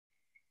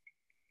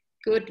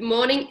Good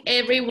morning,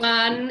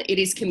 everyone. It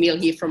is Camille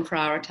here from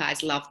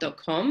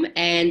PrioritizLove.com,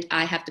 and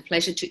I have the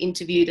pleasure to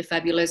interview the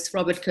fabulous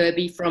Robert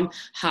Kirby from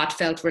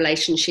Heartfelt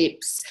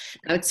Relationships.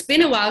 Now, it's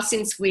been a while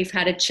since we've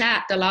had a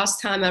chat. The last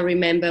time I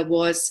remember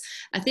was,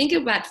 I think,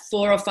 about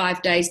 4 or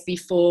 5 days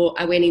before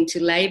I went into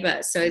labor.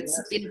 So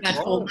it's been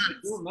about 4 months. I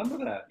do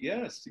remember that.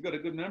 Yes, you got a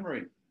good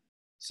memory.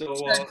 So,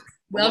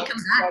 welcome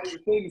back.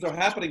 Things are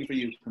happening for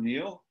you,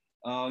 Camille.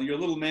 Your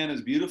little man is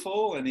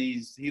beautiful, and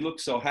he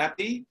looks so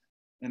happy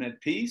and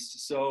at peace.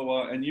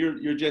 So, and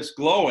you're just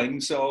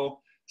glowing. So,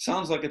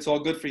 sounds like it's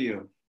all good for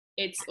you.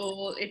 It's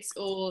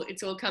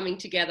all coming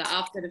together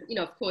after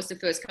of course, the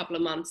first couple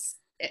of months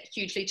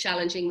hugely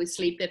challenging with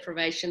sleep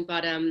deprivation,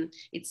 but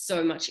it's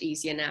so much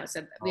easier now.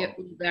 So we're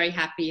very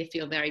happy. I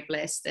feel very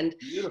blessed and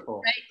beautiful.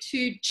 Great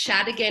to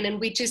chat again. And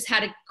we just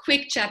had a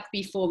quick chat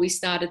before we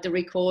started the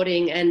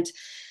recording. And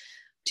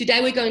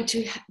today we're going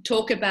to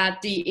talk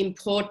about the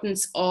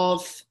importance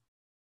of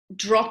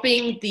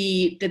dropping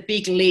the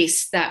big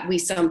list that we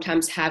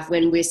sometimes have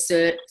when we're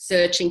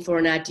searching for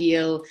an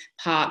ideal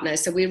partner.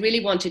 So we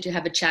really wanted to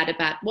have a chat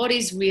about what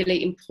is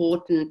really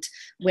important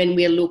when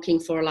we're looking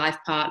for a life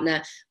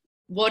partner,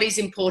 what is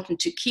important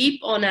to keep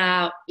on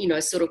our,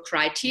 sort of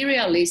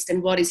criteria list,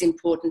 and what is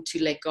important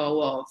to let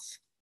go of.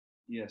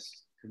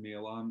 Yes,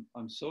 Camille,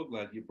 I'm so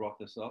glad you brought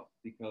this up,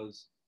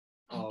 because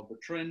the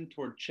trend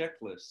toward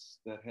checklists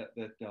that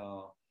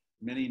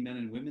many men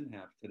and women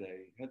have today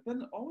have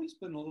always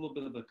been a little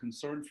bit of a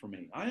concern for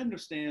me. I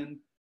understand,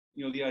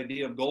 the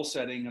idea of goal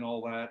setting and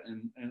all that,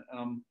 and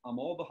I'm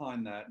all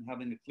behind that, and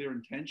having a clear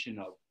intention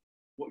of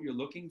what you're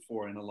looking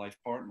for in a life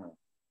partner.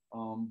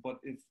 But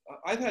if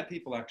I've had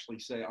people actually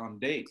say on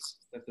dates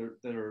that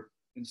they're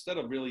instead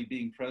of really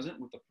being present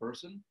with the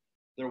person,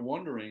 they're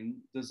wondering,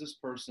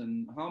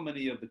 how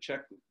many of the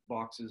check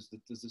boxes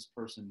does this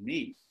person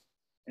meet?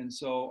 And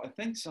so I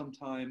think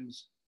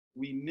sometimes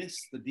we miss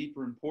the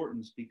deeper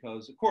importance,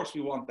 because of course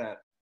we want that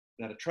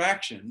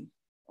attraction,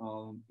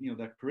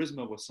 that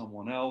charisma with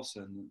someone else,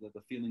 and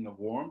the feeling of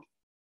warmth,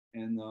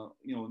 and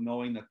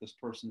knowing that this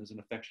person is an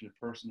affectionate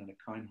person and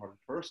a kind-hearted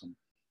person.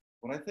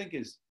 What I think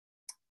is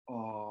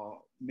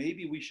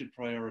maybe we should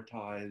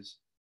prioritize,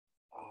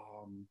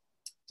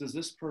 does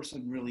this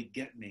person really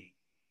get me?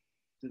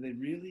 Do they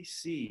really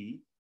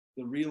see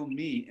the real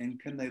me, and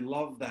can they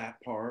love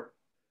that part?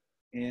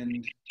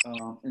 And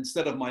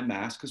instead of my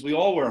mask, because we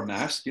all wear a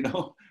mask,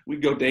 we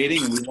go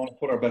dating and we want to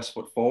put our best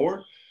foot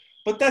forward,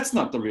 but that's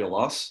not the real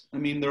us. I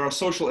mean, there are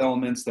social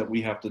elements that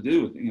we have to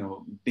do,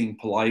 being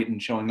polite and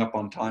showing up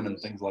on time and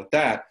things like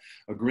that,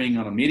 agreeing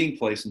on a meeting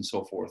place and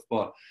so forth.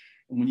 But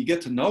when you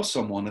get to know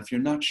someone, if you're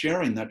not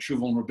sharing that true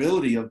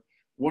vulnerability of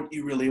what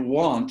you really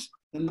want,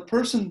 then the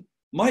person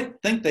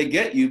might think they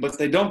get you, but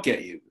they don't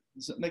get you.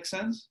 Does that make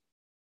sense?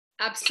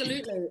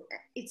 Absolutely.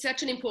 It's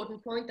such an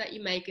important point that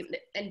you make,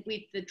 and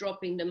with the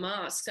dropping the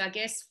mask, I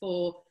guess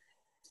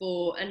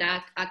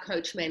I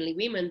coach mainly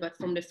women, but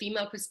from the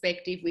female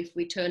perspective, if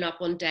we turn up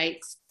on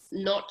dates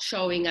not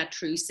showing our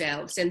true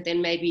selves, and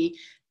then maybe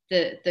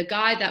the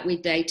guy that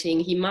we're dating,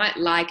 he might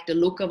like the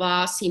look of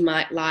us, he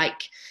might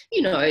like,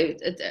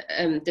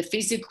 the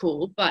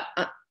physical, but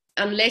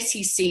unless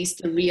he sees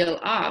the real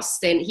us,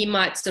 then he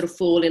might sort of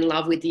fall in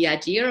love with the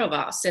idea of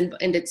us. And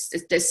it's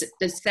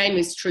the same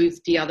is true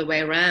the other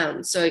way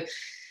around. So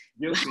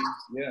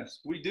yes,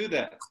 we do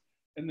that.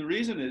 And the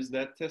reason is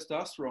that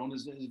testosterone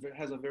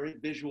has a very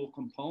visual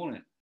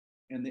component.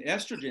 And the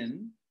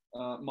estrogen,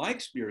 my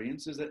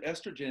experience is that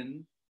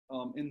estrogen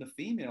in the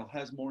female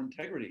has more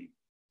integrity.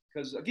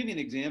 Because I'll give you an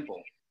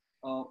example.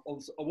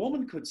 A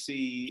woman could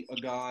see a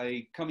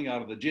guy coming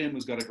out of the gym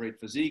who's got a great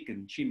physique,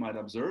 and she might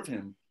observe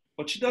him,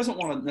 but she doesn't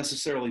want to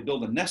necessarily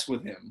build a nest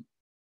with him.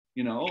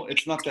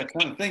 It's not that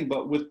kind of thing.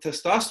 But with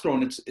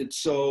testosterone, it's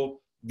so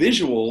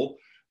visual.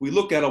 We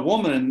look at a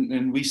woman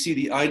and we see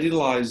the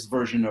idealized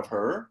version of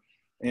her.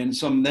 And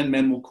then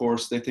men, of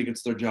course, they think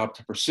it's their job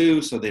to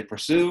pursue, so they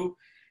pursue.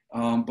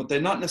 But they're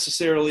not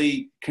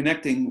necessarily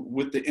connecting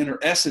with the inner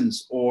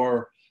essence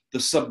or the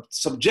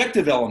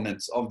subjective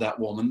elements of that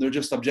woman. They're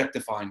just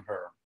objectifying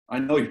her. I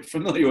know you're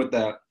familiar with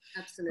that.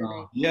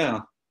 Absolutely.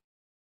 Yeah.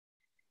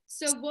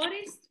 So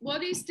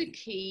what is the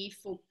key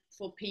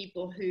for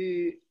people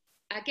who,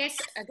 I guess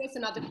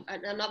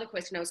another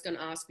question I was going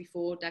to ask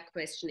before that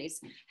question is,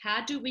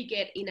 how do we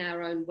get in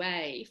our own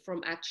way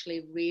from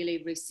actually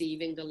really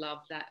receiving the love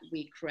that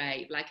we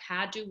crave? Like,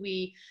 how do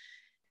we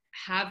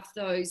have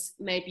those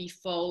maybe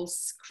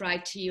false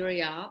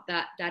criteria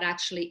that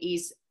actually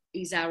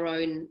is our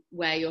own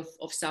way of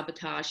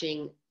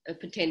sabotaging a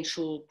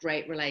potential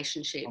great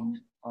relationship?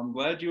 I'm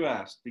glad you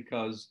asked,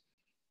 because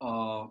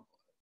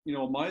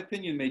my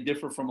opinion may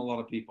differ from a lot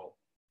of people.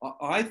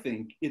 I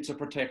think it's a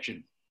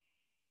protection.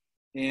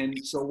 And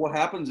so what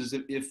happens is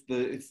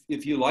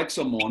if you like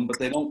someone, but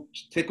they don't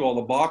tick all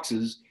the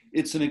boxes,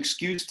 it's an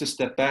excuse to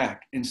step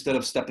back instead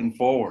of stepping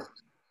forward.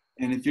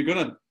 And if you're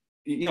going to,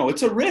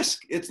 it's a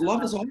risk.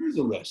 Love is always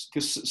a risk,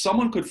 because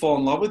someone could fall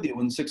in love with you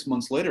and 6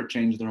 months later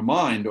change their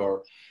mind,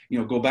 or,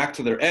 go back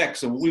to their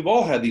ex. And we've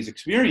all had these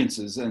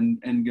experiences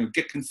and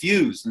get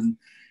confused. And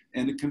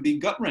and it can be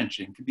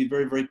gut-wrenching, it can be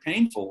very, very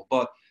painful.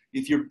 But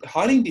if you're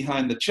hiding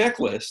behind the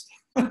checklist,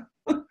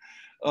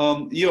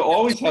 you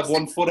always have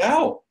one foot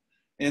out,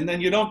 and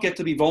then you don't get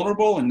to be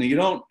vulnerable, and you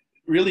don't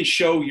really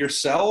show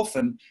yourself,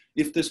 and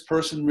if this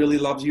person really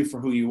loves you for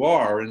who you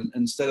are, and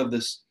instead of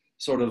this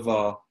sort of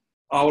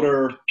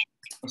outer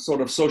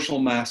sort of social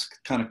mask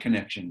kind of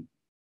connection.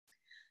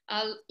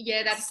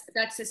 Yeah,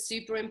 that's a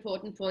super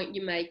important point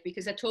you make,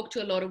 because I talk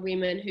to a lot of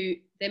women who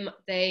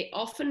they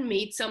often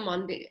meet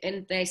someone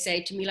and they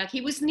say to me, like, he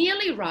was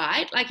nearly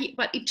right, like,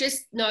 but it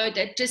just, no,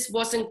 that just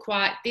wasn't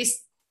quite,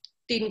 this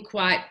didn't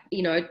quite,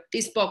 you know,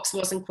 this box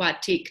wasn't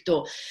quite ticked,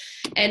 or,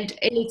 and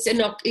it's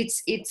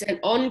an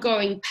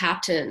ongoing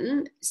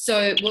pattern.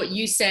 So what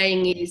you're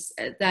saying is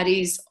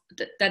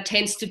that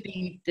tends to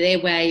be their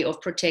way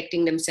of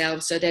protecting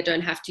themselves, so they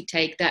don't have to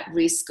take that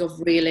risk of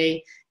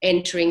really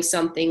entering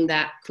something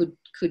that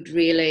could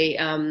really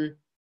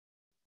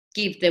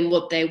give them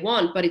what they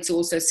want, but it's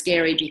also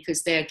scary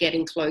because they're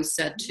getting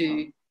closer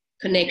to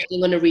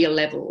connecting on a real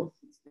level.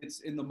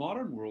 It's in the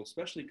modern world,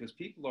 especially because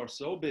people are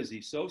so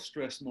busy, so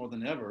stressed more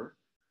than ever.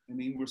 I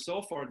mean, we're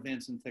so far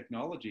advanced in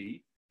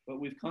technology, but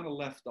we've kind of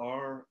left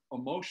our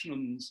emotional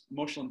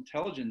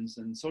intelligence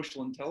and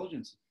social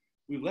intelligence,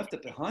 we've left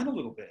it behind a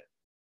little bit.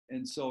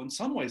 And so in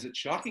some ways, it's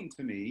shocking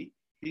to me,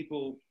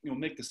 people, you know,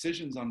 make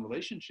decisions on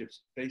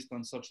relationships based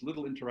on such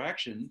little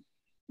interaction,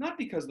 not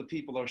because the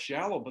people are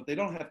shallow, but they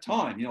don't have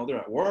time. You know, they're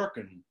at work,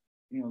 and,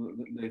 you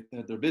know,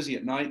 they're busy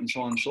at night and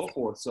so on and so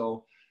forth.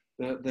 So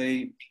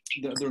they're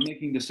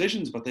making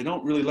decisions, but they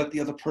don't really let the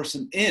other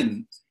person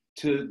in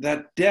to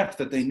that depth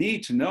that they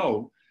need to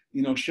know,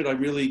 you know, can I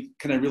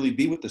really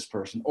be with this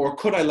person? Or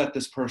could I let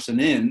this person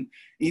in,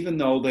 even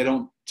though they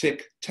don't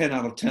tick 10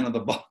 out of 10 of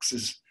the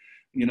boxes,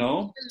 you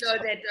know?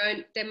 Even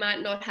though they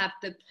might not have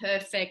the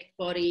perfect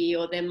body,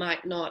 or they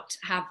might not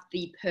have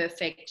the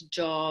perfect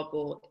job,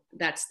 or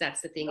that's the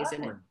thing,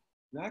 Exactly. isn't it?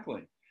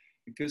 Exactly.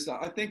 Because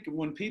I think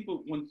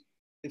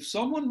if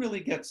someone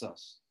really gets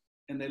us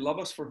and they love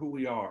us for who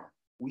we are,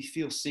 we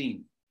feel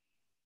seen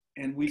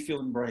and we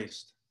feel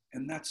embraced.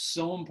 And that's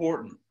so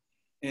important.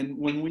 And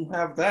when we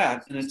have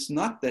that, and it's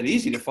not that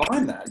easy to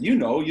find that, you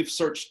know, you've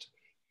searched,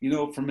 you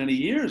know, for many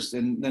years,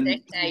 and then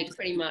decade,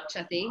 pretty much,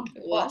 I think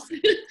it was.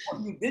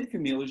 What you did,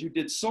 Camille, is you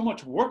did so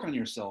much work on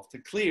yourself to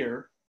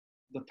clear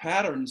the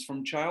patterns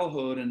from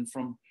childhood and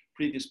from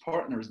previous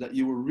partners, that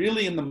you were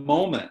really in the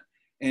moment.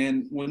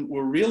 And when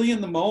we're really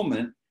in the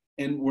moment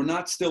and we're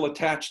not still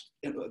attached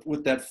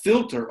with that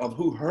filter of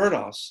who hurt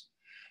us,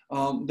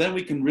 then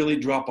we can really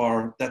drop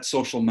that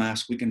social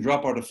mask. We can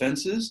drop our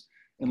defenses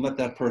and let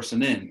that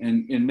person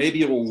in. And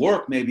maybe it will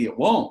work, maybe it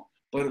won't.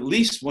 But at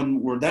least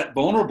when we're that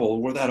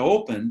vulnerable, we're that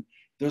open,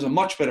 there's a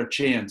much better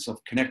chance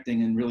of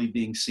connecting and really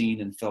being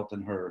seen and felt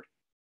and heard.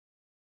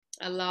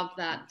 I love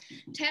that.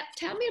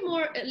 Tell me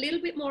a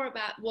little bit more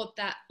about what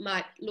that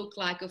might look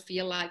like or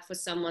feel like for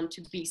someone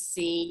to be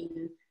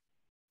seen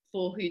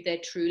for who they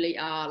truly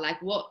are. Like,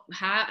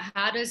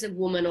 how does a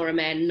woman or a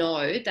man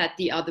know that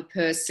the other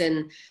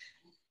person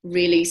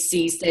really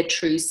sees their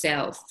true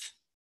self?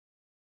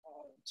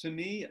 To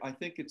me, I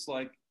think it's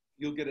like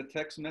you'll get a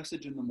text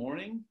message in the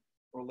morning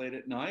or late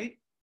at night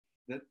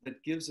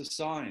that gives a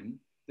sign,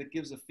 that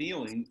gives a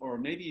feeling, or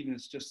maybe even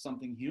it's just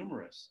something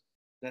humorous,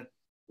 that,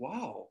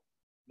 wow,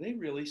 they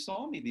really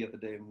saw me the other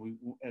day when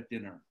at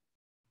dinner.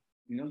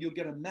 You know, you'll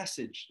get a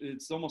message.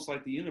 It's almost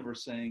like the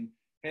universe saying,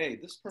 hey,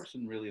 this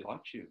person really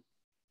likes you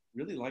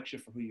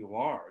for who you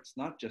are. It's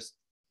not just,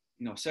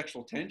 you know,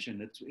 sexual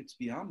tension. It's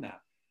beyond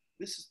that.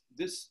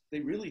 They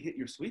really hit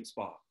your sweet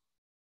spot,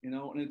 you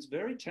know, and it's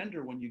very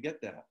tender when you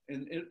get that.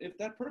 And if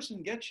that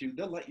person gets you,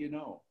 they'll let you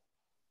know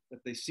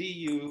that they see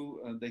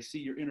you, they see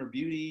your inner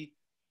beauty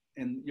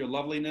and your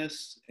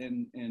loveliness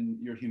and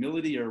your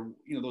humility, or,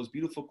 you know, those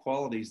beautiful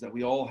qualities that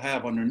we all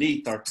have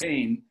underneath our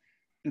pain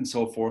and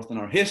so forth in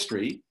our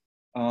history.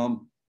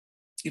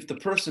 If the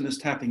person is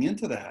tapping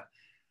into that,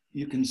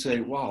 you can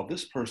say, wow,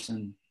 this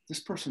person's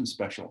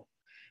special.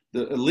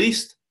 At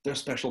least they're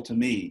special to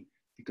me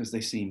because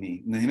they see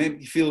me. And they make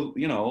me feel,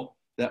 you know,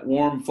 that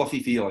warm,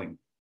 fluffy feeling.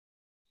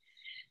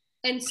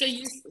 And so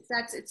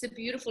it's a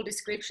beautiful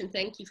description.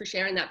 Thank you for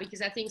sharing that,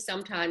 because I think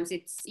sometimes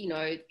it's, you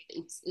know,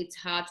 it's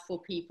hard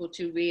for people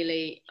to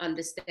really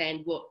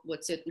understand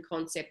what certain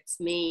concepts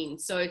mean.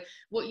 So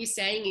what you're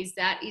saying is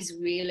that is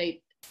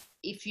really,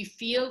 if you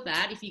feel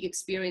that, if you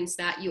experience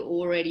that, you're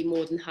already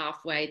more than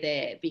halfway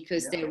there,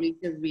 because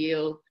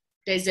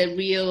there's a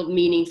real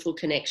meaningful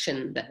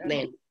connection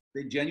then.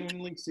 They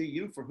genuinely see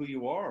you for who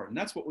you are. And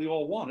that's what we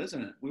all want,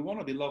 isn't it? We want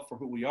to be loved for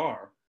who we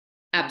are.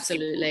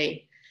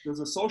 Absolutely. There's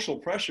a social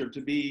pressure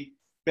to be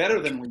better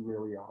than we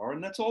really are.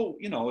 And that's all,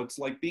 you know, it's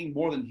like being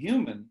more than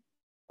human.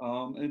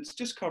 And it's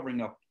just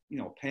covering up, you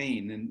know,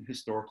 pain and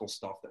historical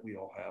stuff that we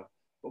all have.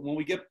 But when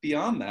we get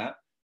beyond that,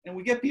 and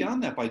we get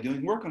beyond that by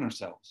doing work on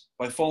ourselves,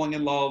 by falling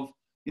in love,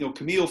 you know,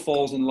 Camille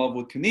falls in love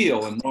with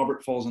Camille and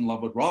Robert falls in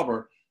love with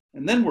Robert.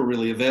 And then we're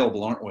really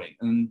available, aren't we?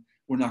 And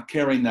we're not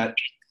carrying that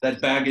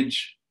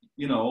baggage,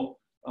 you know,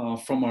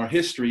 from our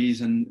histories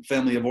and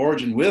family of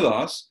origin with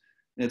us.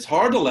 And it's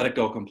hard to let it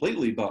go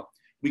completely, but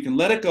we can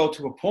let it go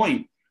to a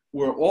point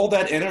where all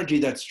that energy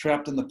that's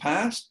trapped in the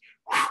past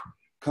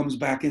comes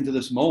back into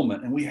this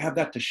moment, and we have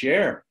that to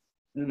share.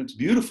 And it's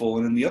beautiful.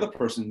 And then the other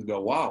person can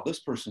go, wow, this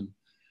person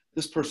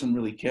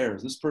really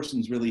cares. This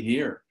person's really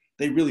here.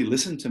 They really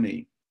listen to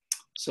me.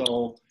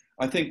 So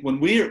I think when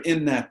we're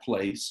in that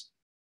place,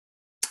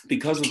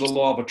 because of the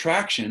law of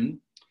attraction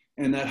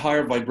and that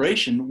higher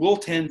vibration, we'll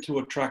tend to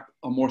attract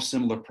a more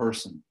similar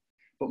person.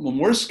 But when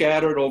we're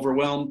scattered,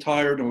 overwhelmed,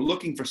 tired, and we're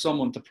looking for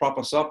someone to prop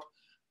us up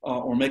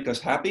or make us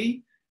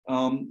happy,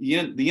 you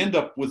end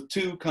up with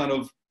two kind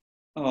of,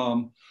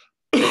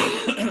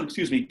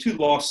 two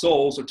lost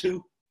souls, or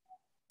two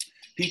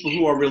people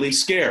who are really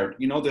scared.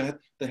 You know,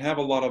 they have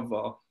a lot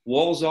of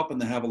walls up,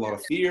 and they have a lot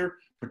of fear,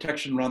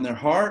 protection around their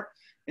heart.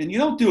 And you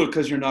don't do it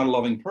because you're not a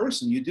loving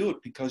person. You do it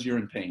because you're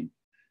in pain.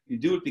 You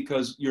do it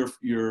because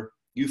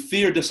you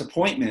fear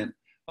disappointment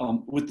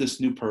with this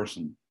new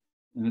person.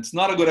 And it's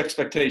not a good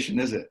expectation,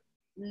 is it?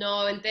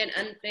 No, and then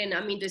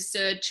I mean, the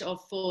search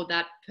for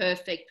that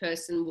perfect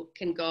person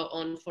can go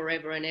on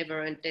forever and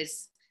ever, and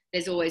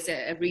there's always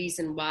a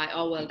reason why.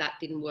 Oh well, that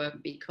didn't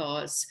work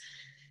because.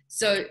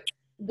 So,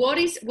 what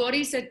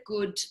is a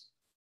good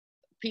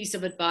piece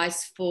of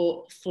advice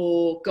for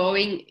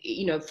going,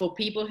 you know, for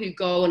people who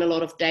go on a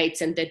lot of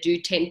dates and they do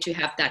tend to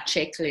have that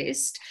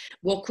checklist?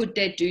 What could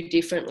they do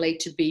differently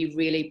to be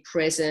really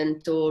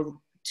present, or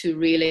to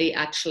really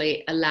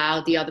actually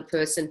allow the other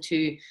person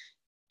to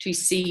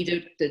see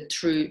the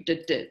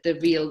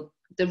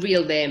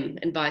real them,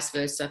 and vice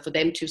versa, for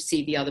them to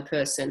see the other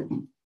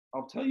person?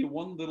 I'll tell you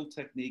one little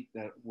technique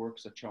that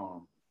works a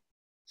charm.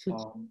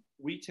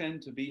 We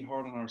tend to be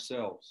hard on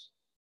ourselves,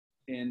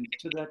 and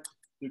to that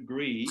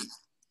degree,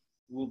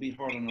 we'll be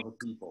hard on other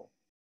people.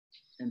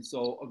 And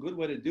so a good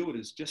way to do it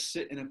is just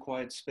sit in a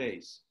quiet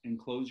space and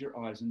close your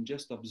eyes and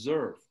just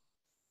observe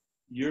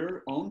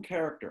your own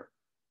character,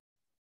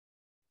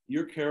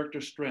 your character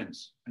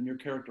strengths and your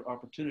character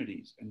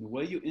opportunities, and the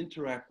way you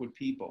interact with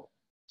people,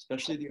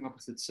 especially the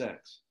opposite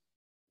sex.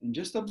 And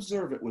just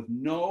observe it with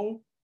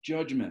no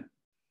judgment.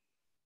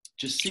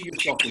 Just see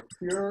yourself with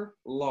pure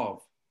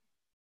love.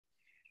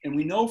 And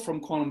we know from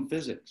quantum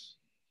physics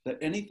that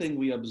anything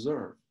we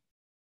observe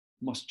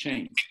must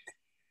change.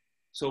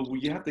 So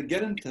you have to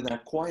get into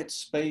that quiet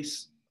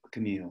space,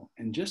 Camille,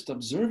 and just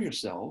observe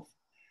yourself.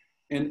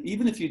 And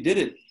even if you did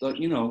it,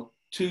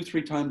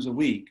 2-3 times a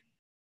week,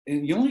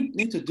 and you only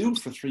need to do it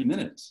for 3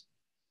 minutes,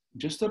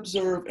 just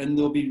observe, and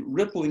there'll be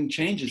rippling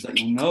changes that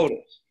you'll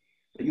notice,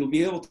 that you'll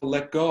be able to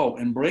let go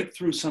and break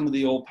through some of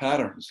the old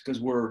patterns, because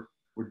we're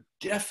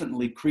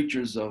definitely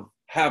creatures of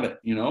habit,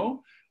 you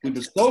know? We've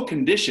been so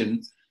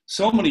conditioned.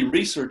 So many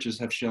researchers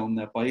have shown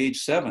that by age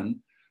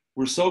 7,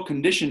 we're so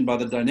conditioned by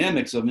the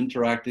dynamics of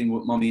interacting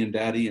with mommy and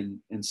daddy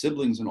and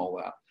siblings and all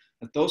that,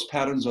 that those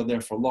patterns are there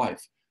for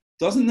life.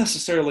 Doesn't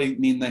necessarily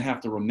mean they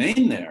have to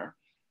remain there,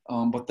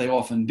 but they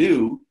often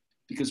do,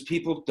 because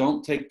people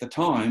don't take the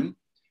time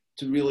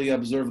to really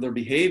observe their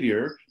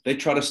behavior. They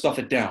try to stuff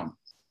it down.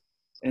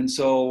 And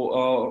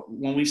so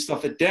when we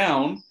stuff it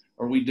down,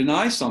 or we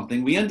deny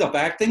something, we end up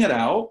acting it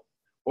out,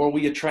 or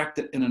we attract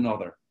it in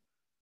another.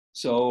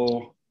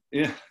 So,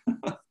 yeah.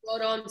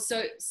 Spot on.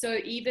 So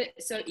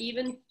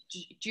even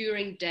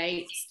during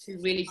dates, to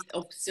really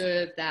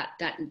observe that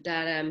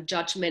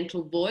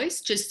judgmental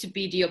voice, just to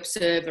be the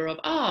observer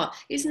of,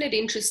 isn't it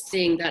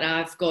interesting that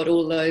I've got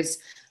all those,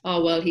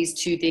 oh well, he's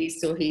too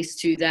this or he's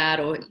too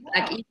that, or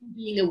like even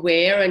being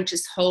aware and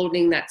just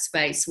holding that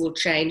space will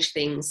change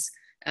things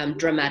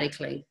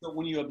dramatically. So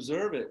when you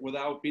observe it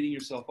without beating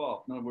yourself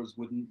up, in other words,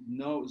 with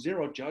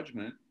zero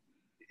judgment,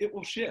 it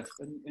will shift,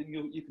 and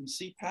you can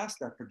see past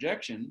that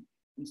projection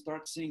and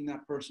start seeing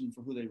that person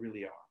for who they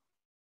really are.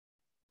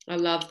 I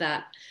love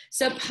that.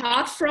 So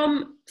apart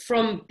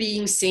from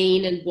being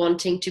seen and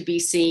wanting to be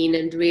seen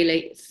and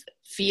really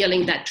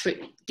feeling that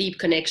deep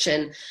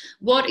connection,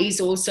 what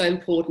is also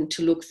important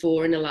to look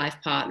for in a life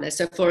partner?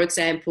 So for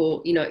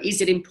example,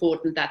 is it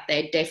important that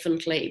they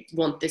definitely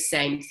want the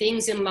same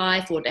things in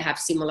life, or they have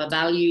similar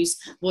values?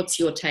 What's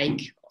your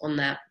take on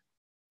that?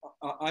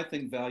 I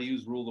think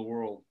values rule the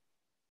world,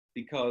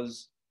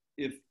 because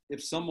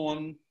if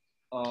someone,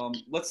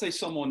 let's say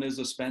someone is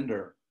a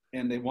spender,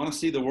 and they want to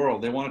see the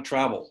world, they want to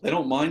travel, they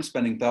don't mind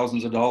spending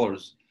thousands of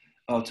dollars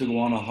to go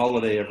on a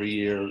holiday every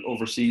year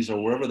overseas or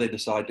wherever they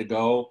decide to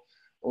go,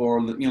 or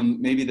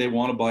maybe they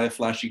want to buy a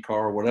flashy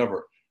car or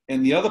whatever.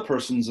 And the other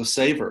person's a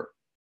saver.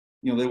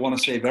 They want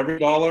to save every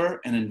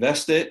dollar and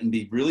invest it and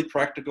be really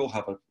practical,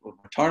 have a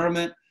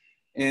retirement.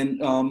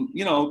 And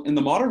in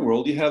the modern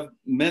world, you have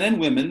men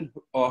and women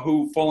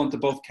who fall into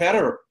both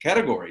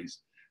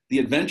categories: the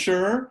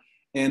adventurer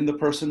and the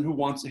person who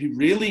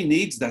really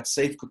needs that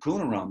safe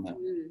cocoon around them.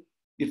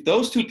 If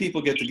those two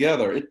people get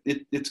together,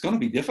 it's going to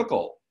be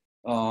difficult.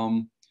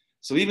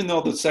 So even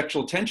though the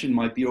sexual tension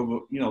might be over,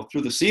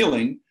 through the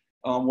ceiling,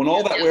 when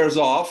all that wears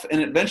off, and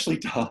it eventually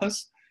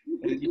does,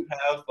 and you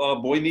have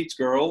boy meets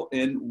girl,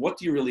 and what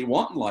do you really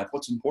want in life?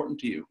 What's important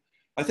to you?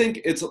 I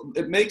think it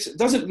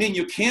doesn't mean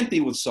you can't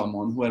be with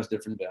someone who has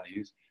different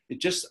values. It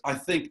just, I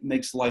think,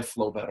 makes life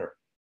flow better.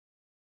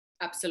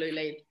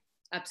 Absolutely.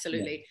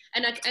 Absolutely.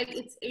 And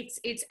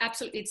it's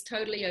absolutely, it's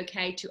totally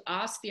okay to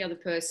ask the other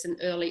person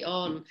early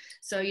on.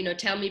 So, you know,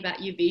 tell me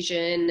about your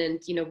vision and,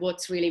 you know,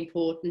 what's really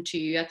important to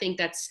you. I think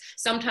that's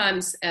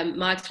sometimes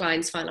my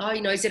clients find, oh,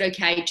 you know, is it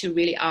okay to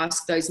really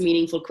ask those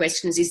meaningful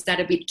questions? Is that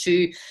a bit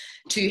too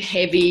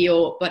heavy?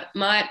 Or, but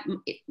my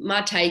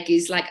take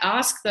is like,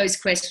 ask those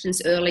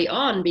questions early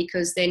on,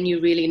 because then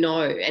you really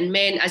know. And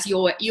men, as you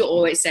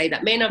always say,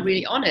 that men are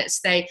really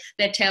honest. They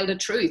tell the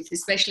truth,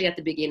 especially at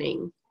the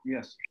beginning.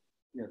 Yes.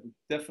 Yeah,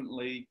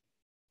 definitely.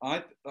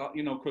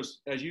 You know, because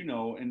as you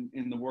know,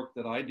 in the work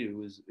that I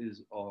do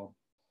is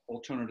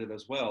alternative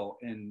as well.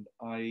 And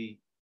I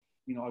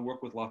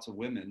work with lots of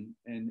women,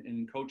 and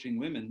in coaching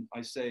women,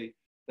 I say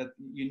that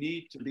you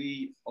need to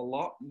be a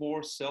lot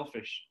more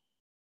selfish,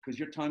 because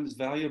your time is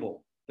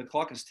valuable. The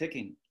clock is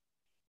ticking,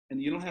 and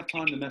you don't have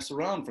time to mess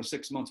around for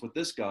 6 months with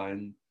this guy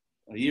and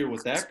a year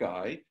with that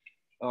guy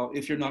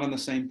if you're not on the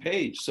same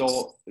page.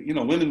 So, you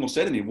know, women will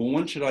say to me, well,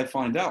 when should I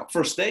find out?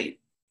 First date.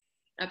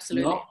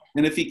 Absolutely. You know?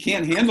 And if he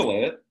can't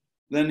handle it,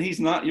 then he's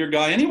not your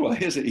guy anyway,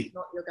 is he?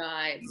 Not your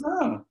guy.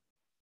 Yeah.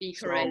 Be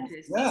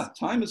courageous. So, yeah,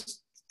 time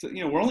is,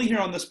 you know, we're only here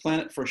on this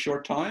planet for a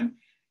short time,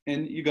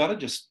 and you got to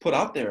just put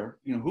out there,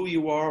 you know, who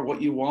you are,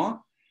 what you want.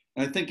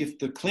 And I think if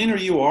the cleaner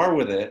you are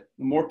with it,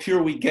 the more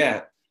pure we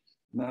get,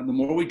 the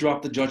more we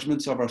drop the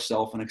judgments of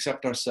ourselves and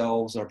accept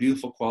ourselves, our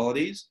beautiful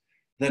qualities,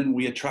 then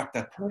we attract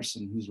that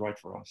person who's right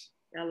for us.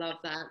 I love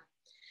that.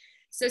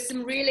 So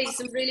some really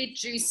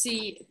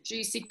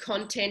juicy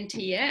content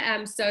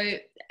here. So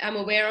I'm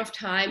aware of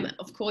time.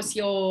 Of course,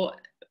 your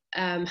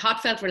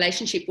Heartfelt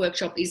Relationship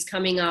Workshop is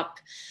coming up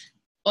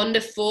on the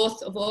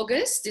 4th of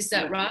August. Is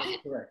that right?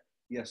 Correct.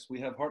 Yes,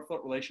 we have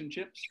Heartfelt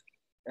Relationships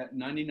at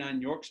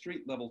 99 York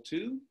Street, level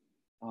 2.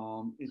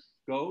 It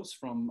goes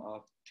from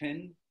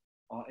 10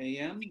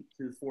 a.m.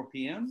 to 4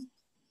 p.m.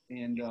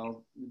 And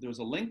there's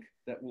a link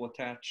that will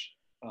attach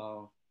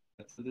to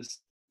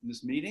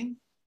this meeting,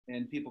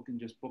 and people can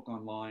just book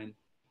online.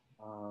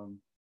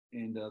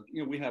 You know,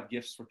 we have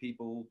gifts for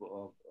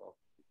people,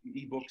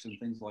 ebooks and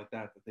things like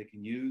that they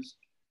can use.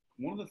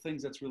 One of the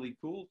things that's really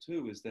cool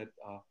too is that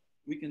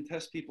we can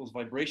test people's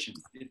vibration,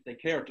 if they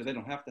care to. They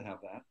don't have to have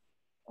that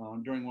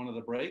during one of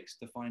the breaks,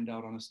 to find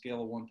out on a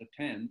scale of 1 to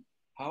 10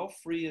 how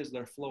free is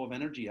their flow of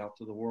energy out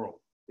to the world.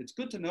 It's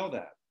good to know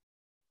that,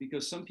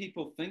 because some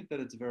people think that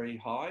it's very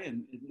high,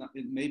 and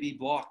it may be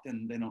blocked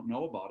and they don't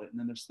know about it. And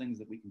then there's things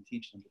that we can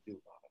teach them to do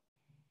about it.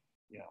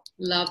 Yeah.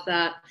 Love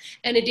that.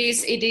 And it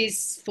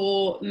is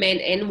for men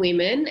and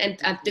women. And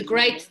the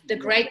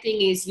great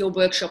thing is your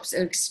workshops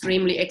are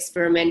extremely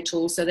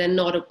experimental. So they're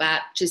not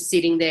about just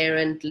sitting there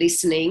and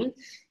listening.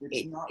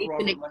 It's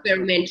an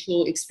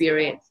experimental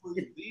experience.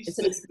 It's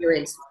an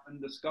experience. I've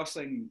been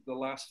discussing the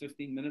last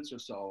 15 minutes or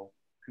so,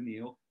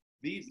 Camille.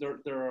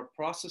 There are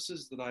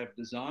processes that I've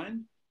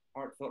designed.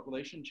 Heartfelt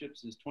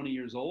Relationships is 20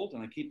 years old,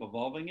 and I keep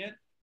evolving it,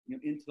 you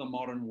know, into the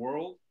modern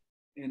world.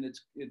 And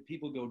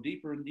people go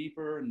deeper and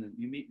deeper, and then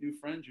you meet new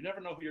friends. You never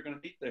know who you're going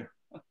to meet there.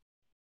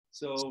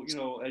 So, you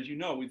know, as you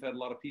know, we've had a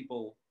lot of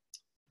people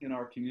in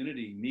our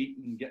community meet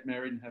and get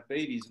married and have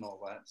babies and all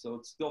that. So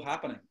it's still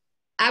happening.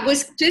 I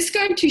was just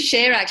going to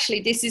share,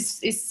 actually, this is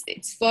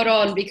it's spot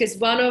on, because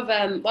one of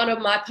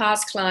my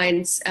past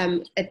clients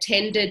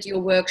attended your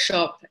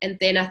workshop, and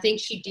then I think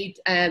she did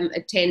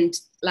attend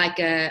like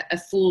a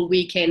full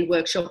weekend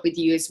workshop with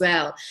you as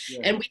well. Yeah.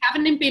 And we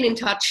haven't been in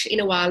touch in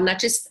a while, and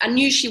I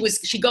knew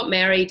she got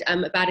married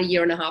about a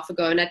year and a half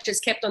ago, and I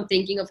just kept on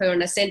thinking of her,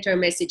 and I sent her a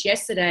message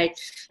yesterday,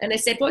 and I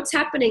said, what's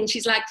happening?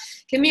 She's like,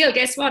 Camille,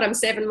 guess what? I'm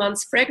 7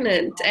 months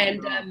pregnant. Oh,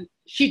 and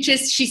she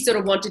sort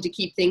of wanted to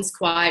keep things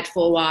quiet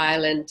for a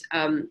while, and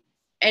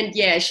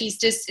yeah, she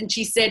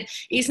said,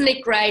 isn't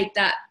it great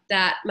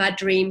that my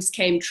dreams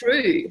came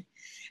true?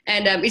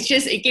 And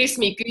it gives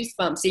me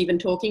goosebumps even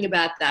talking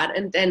about that.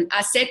 And then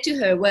I said to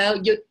her,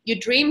 well, your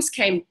dreams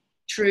came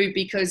true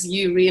because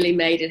you really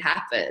made it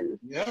happen.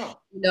 Yeah.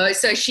 You know,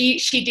 so she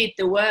did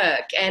the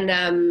work.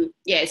 And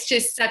yeah, it's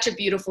just such a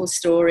beautiful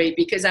story,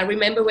 because I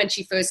remember when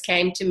she first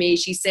came to me,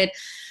 she said,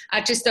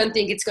 I just don't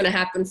think it's going to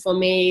happen for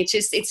me.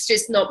 It's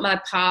just not my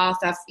path.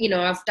 I've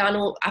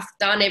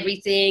done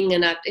everything,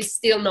 and it's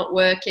still not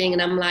working.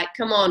 And I'm like,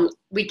 come on,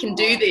 we can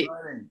do this.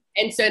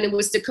 And so it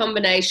was the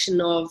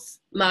combination of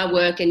my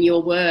work and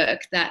your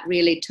work that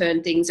really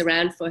turned things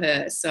around for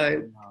her.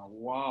 So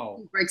wow,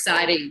 super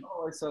exciting.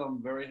 Oh, I said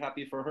I'm very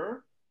happy for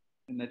her,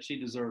 and that she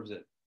deserves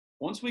it.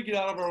 Once we get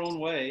out of our own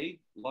way,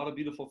 a lot of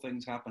beautiful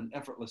things happen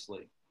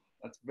effortlessly.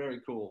 That's very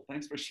cool.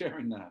 Thanks for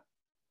sharing that.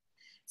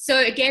 So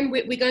again,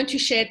 we're going to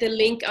share the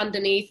link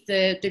underneath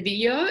the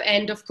video,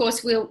 and of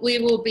course we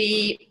will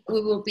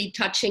be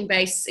touching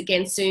base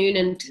again soon,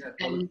 and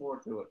look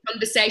forward to it.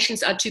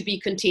 Conversations are to be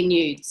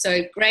continued.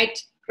 So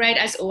great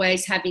as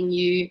always having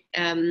you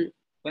having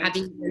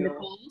you in the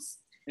calls.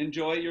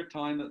 Enjoy your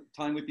time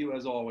with you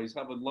as always.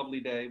 Have a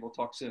lovely day. We'll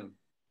talk soon.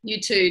 You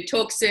too.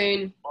 Talk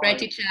soon. Bye. Great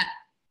to chat.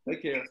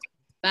 Take care.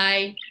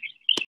 Bye.